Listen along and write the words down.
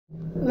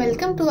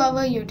Welcome to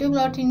our YouTube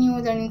lottery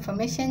news and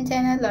information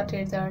channel Lottery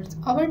Results.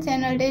 Our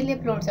channel daily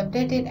uploads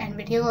updated and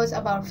videos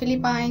about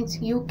Philippines,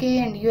 UK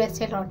and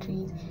USA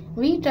lotteries.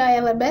 We try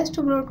our best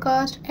to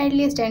broadcast at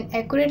least and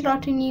accurate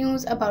lottery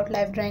news about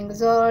live drawing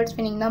results,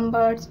 winning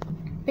numbers,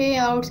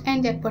 payouts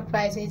and jackpot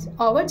prizes.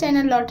 Our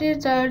channel Lottery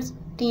Results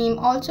team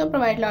also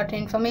provide lottery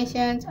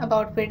information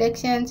about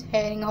predictions,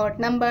 hearing hot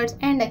numbers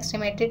and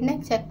estimated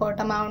next jackpot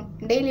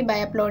amount daily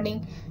by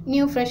uploading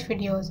new fresh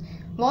videos.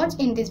 Watch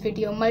in this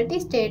video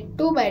multi-state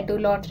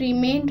 2x2 lottery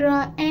main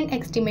draw and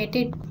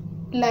estimated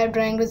live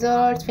drawing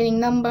results, winning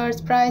numbers,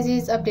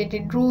 prizes,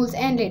 updated rules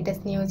and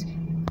latest news.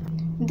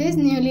 This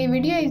newly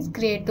video is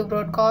great to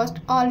broadcast.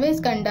 Always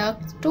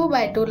conducts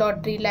 2x2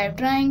 lottery live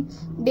drawing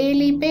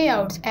daily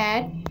payouts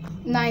at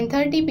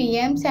 9:30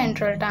 p.m.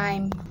 Central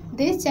Time.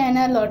 This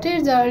channel Lottery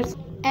Results,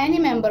 any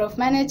member of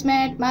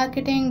management,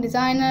 marketing,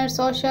 designer,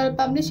 social,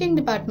 publishing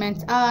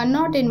departments are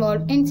not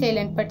involved in sale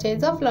and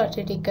purchase of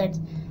lottery tickets.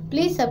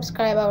 Please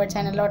subscribe our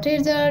channel Lottery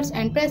Results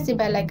and press the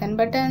bell icon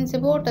button.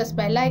 Support us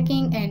by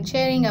liking and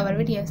sharing our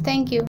videos.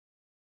 Thank you.